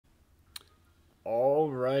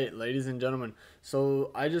All right, ladies and gentlemen. So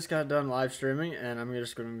I just got done live streaming, and I'm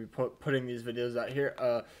just going to be putting these videos out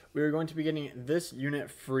here. We are going to be getting this unit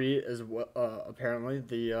free as well. Apparently,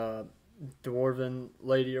 the dwarven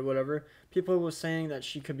lady or whatever. People were saying that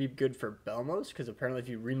she could be good for Belmos because apparently, if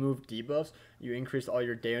you remove debuffs, you increase all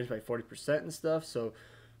your damage by 40% and stuff. So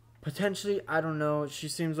potentially, I don't know. She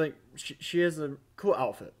seems like she has a cool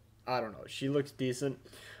outfit. I don't know. She looks decent,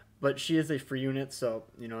 but she is a free unit, so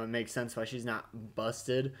you know it makes sense why she's not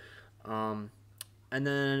busted. Um, and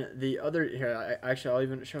then the other here, I'll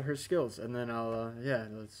even show her skills, and then I'll yeah,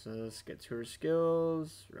 let's get to her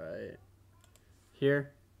skills right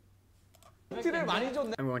here. I'm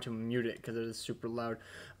going to mute it because it is super loud.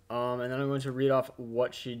 And then I'm going to read off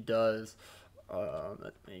what she does.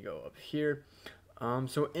 Let me go up here.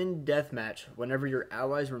 So in deathmatch, whenever your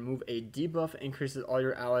allies remove a debuff, increases all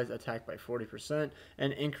your allies' attack by 40%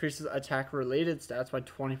 and increases attack-related stats by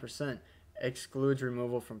 20%. Excludes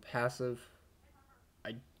removal from passive.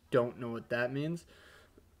 I don't know what that means.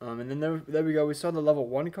 And then there we go. We saw the level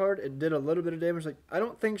 1 card. It did a little bit of damage. Like, I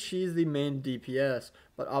don't think she's the main DPS,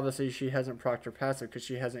 but obviously she hasn't procced her passive because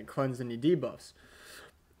she hasn't cleansed any debuffs.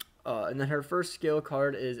 And then her first skill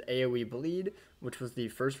card is AoE Bleed, which was the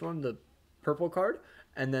first one, the purple card.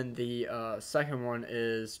 And then the second one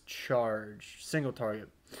is Charge, single target.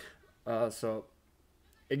 So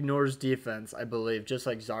ignores defense, I believe, just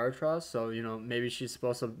like Zaratros. So, you know, maybe she's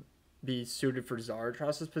supposed to be suited for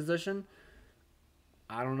Zaratros's position.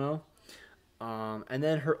 I don't know. And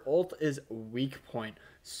then her ult is weak point.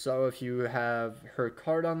 So if you have her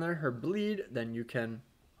card on there, her bleed, then you can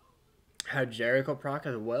have Jericho proc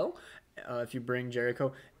as well. If you bring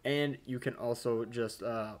Jericho, and you can also just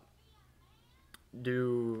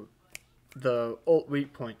do the ult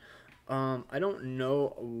weak point. I don't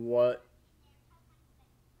know what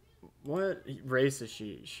race is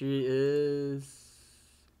she? She is.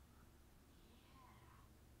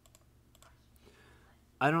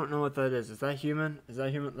 I don't know what that is. Is that human? Is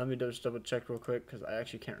that human? Let me just double check real quick because I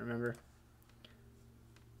actually can't remember.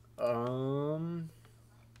 Let's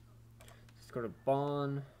go to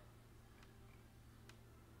Bond.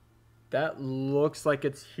 That looks like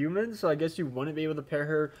it's human, so I guess you wouldn't be able to pair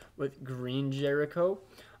her with Green Jericho,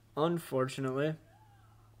 unfortunately.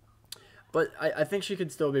 But I think she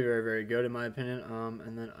could still be very, very good in my opinion.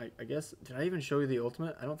 And then I guess, did I even show you the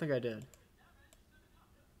ultimate? I don't think I did.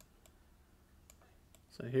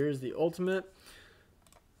 So here's the ultimate.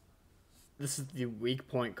 This is the weak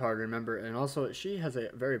point card, remember, and also she has a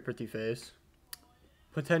very pretty face.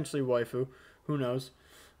 Potentially waifu, who knows.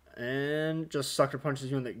 And just sucker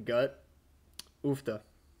punches you in the gut. Oofta.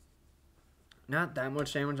 Not that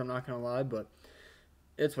much damage, I'm not gonna lie, but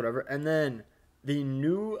it's whatever. And then the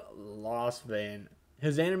new Lost Vein.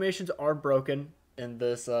 His animations are broken in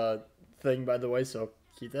this thing, by the way, so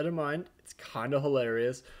keep that in mind. It's kind of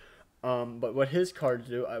hilarious. But what his cards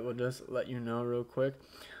do, I will just let you know real quick.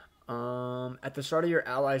 At the start of your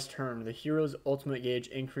ally's turn, the hero's ultimate gauge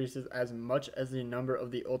increases as much as the number of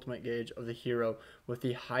the ultimate gauge of the hero with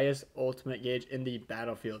the highest ultimate gauge in the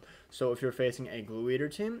battlefield. So if you're facing a Glue Eater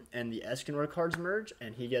team and the Escanor cards merge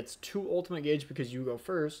and he gets 2 ultimate gauge because you go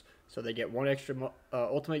first, so they get 1 extra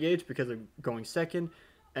ultimate gauge because of going second,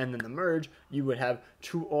 and then the merge, you would have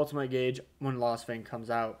 2 ultimate gauge when Lost Vein comes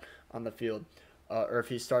out on the field. Or if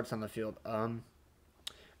he starts on the field.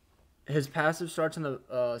 His passive starts in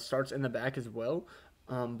the back as well,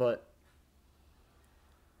 but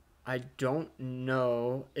I don't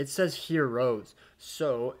know. It says heroes,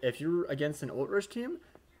 so if you're against an ult rush team,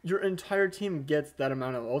 your entire team gets that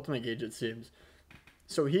amount of ultimate gauge. It seems.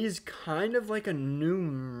 So he's kind of like a new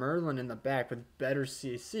Merlin in the back with better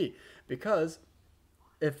CC, because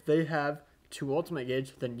if they have 2 ultimate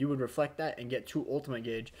gauge, then you would reflect that and get 2 ultimate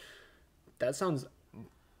gauge. That sounds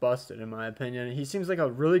busted in my opinion. He seems like a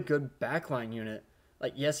really good backline unit.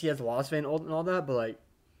 Like, yes, he has Lost Vein ult and all that, but like,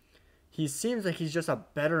 he seems like he's just a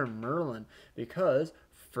better Merlin because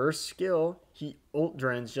first skill, he ult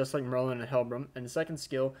drains just like Merlin and Helbram, and second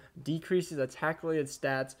skill decreases attack related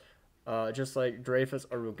stats just like Dreyfus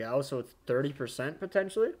or Rugal, so it's 30%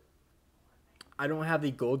 potentially. I don't have the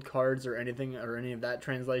gold cards or anything or any of that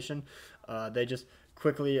translation. They just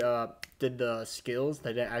quickly did the skills.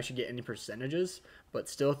 They didn't actually get any percentages, but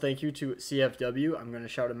still thank you to CFW. I'm going to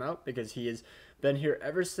shout him out because he has been here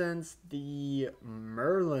ever since the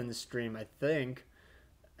Merlin stream, I think,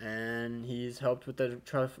 and he's helped with the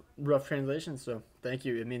rough translation, so thank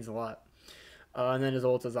you. It means a lot. And then his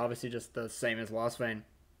ult is obviously just the same as Lost Vein.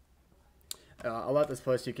 I'll let this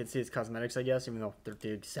play so you can see his cosmetics, I guess, even though they're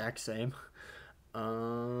the exact same.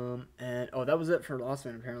 And oh, that was it for Lost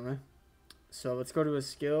Vein apparently. So let's go to his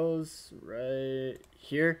skills right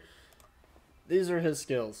here. These are his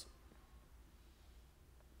skills.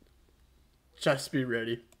 Just be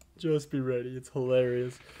ready. Just be ready. It's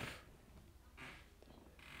hilarious.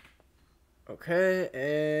 Okay,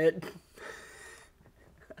 and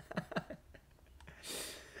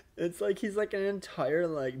it's like he's like an entire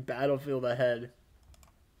like battlefield ahead.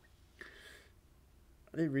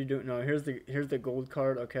 Are they redoing? No, here's the gold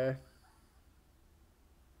card. Okay.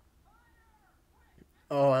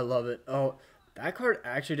 Oh, I love it. Oh, that card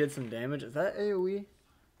actually did some damage. Is that AoE?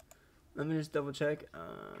 Let me just double check.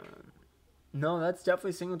 No, that's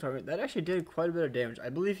definitely single target. That actually did quite a bit of damage. I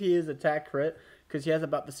believe he is attack crit because he has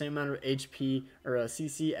about the same amount of HP or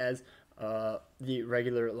CC as the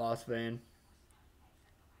regular Lost Vein.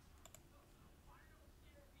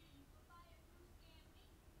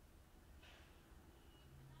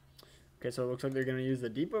 Okay, so it looks like they're going to use the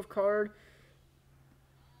debuff card.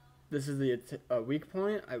 This is the weak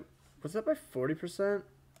point. Was that by 40%?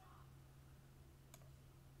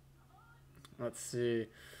 Let's see.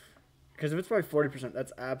 Because if it's by 40%,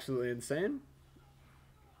 that's absolutely insane.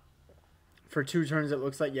 For 2 turns, it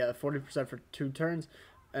looks like, yeah, 40% for 2 turns.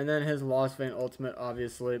 And then his Lost Vein ultimate,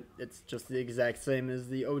 obviously, it's just the exact same as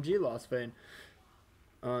the OG Lost Vein.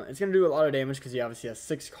 It's going to do a lot of damage because he obviously has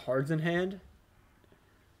 6 cards in hand.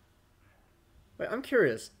 Wait, I'm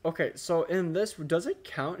curious. Okay, so in this, does it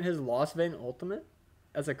count his Lost Vein ultimate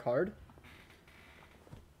as a card?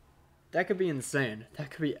 That could be insane.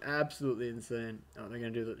 That could be absolutely insane. Oh, they're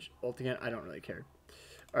going to do the ult again? I don't really care.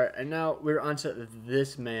 Alright, and now we're on to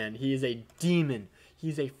this man. He is a demon.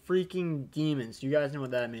 He's a freaking demon. So you guys know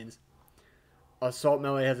what that means. Assault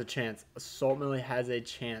Melee has a chance. Assault Melee has a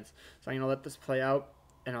chance. So I'm going to let this play out,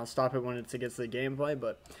 and I'll stop it when it gets to the gameplay.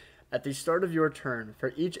 But at the start of your turn,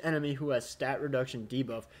 for each enemy who has stat reduction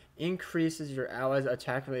debuff, increases your allies'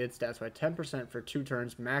 attack-related stats by 10% for 2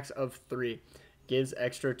 turns, max of 3. Gives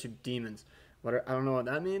extra to demons. I don't know what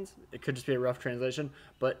that means. It could just be a rough translation,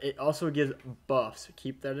 but it also gives buffs.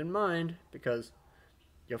 Keep that in mind because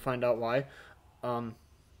you'll find out why.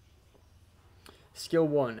 Skill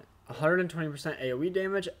 1, 120% AoE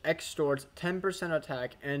damage, extorts 10%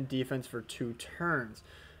 attack and defense for 2 turns.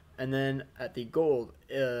 And then at the gold,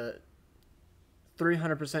 300%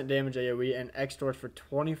 damage AoE and extorts for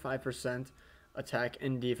 25% attack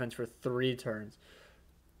and defense for 3 turns.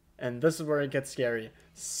 And this is where it gets scary.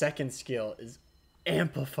 Second skill is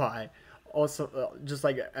Amplify. Also, just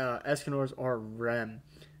like Escanor's or Rem.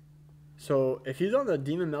 So, if he's on the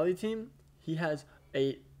Demon Melee team, he has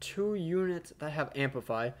 2 units that have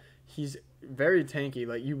Amplify. He's very tanky.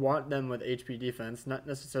 Like, you want them with HP defense. Not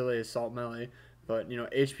necessarily Assault Melee, but, you know,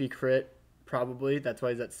 HP crit, probably. That's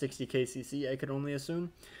why he's at 60k CC, I could only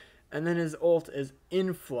assume. And then his ult is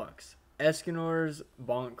Influx. Escanor's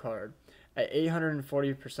Bonk card. At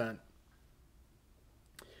 840%.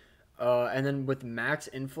 And then with max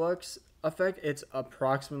influx effect, it's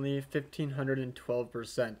approximately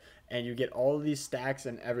 1512%. And you get all of these stacks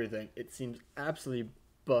and everything. It seems absolutely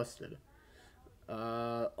busted.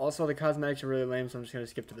 Also, the cosmetics are really lame, so I'm just going to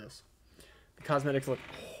skip to this. The cosmetics look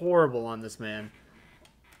horrible on this man,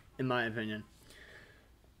 in my opinion.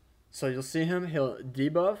 So you'll see him, he'll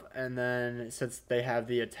debuff, and then since they have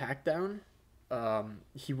the attack down,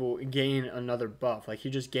 he will gain another buff. Like, he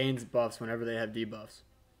just gains buffs whenever they have debuffs.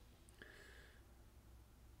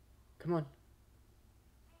 Come on.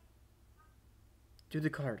 Do the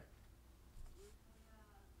card.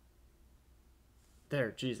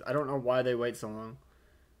 There, jeez. I don't know why they wait so long.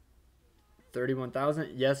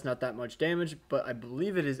 31,000. Yes, not that much damage, but I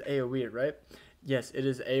believe it is AoE, right? Yes, it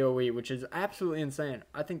is AoE, which is absolutely insane.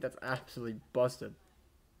 I think that's absolutely busted.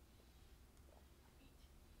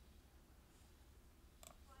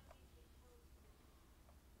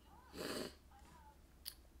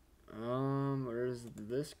 Where's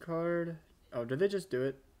this card? Oh, did they just do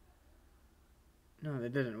it? No, they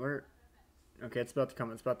didn't. Where? Okay, it's about to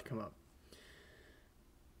come. It's about to come up.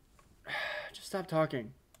 Just stop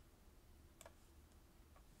talking.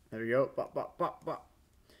 There we go. Bop, bop, bop, bop.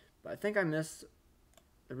 But I think I missed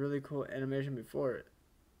a really cool animation before it.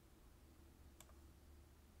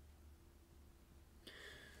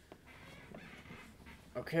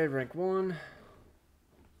 Okay, rank 1.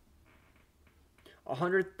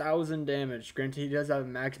 100,000 damage. Granted, he does have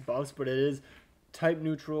max buffs, but it is type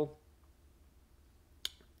neutral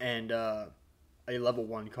and a level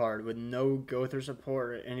 1 card with no Gother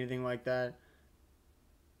support or anything like that.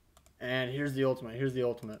 And here's the ultimate. Here's the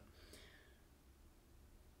ultimate.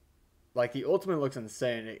 Like, the ultimate looks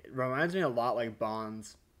insane. It reminds me a lot like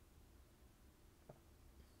Bonds.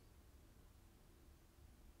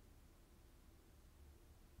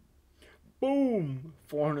 Boom!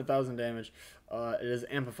 400,000 damage. It is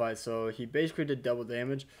amplified, so he basically did double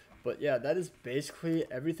damage. But yeah, that is basically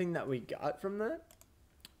everything that we got from that.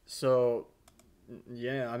 So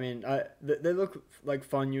yeah, I mean, they look like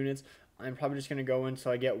fun units. I'm probably just gonna go in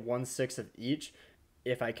so I get 1/6 of each,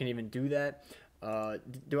 if I can even do that.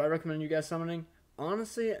 Do I recommend you guys summoning?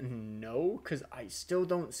 Honestly, no, because I still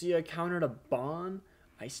don't see a counter to Bond.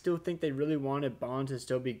 I still think they really wanted Bond to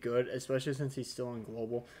still be good, especially since he's still in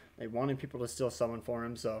global. They wanted people to still summon for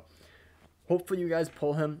him, so hopefully you guys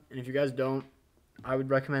pull him. And if you guys don't, I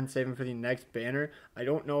would recommend saving for the next banner. I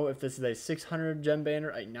don't know if this is a 600 gem banner,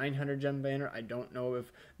 a 900 gem banner. I don't know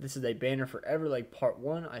if this is a banner forever, like part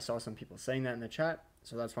 1. I saw some people saying that in the chat,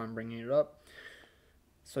 so that's why I'm bringing it up.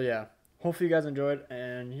 So yeah, hopefully you guys enjoyed,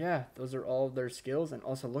 and yeah, those are all of their skills. And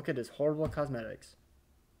also look at his horrible cosmetics.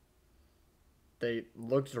 They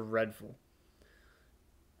look dreadful.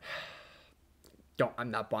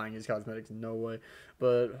 I'm not buying his cosmetics, no way.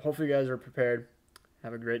 But hopefully you guys are prepared.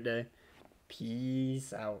 Have a great day.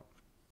 Peace out.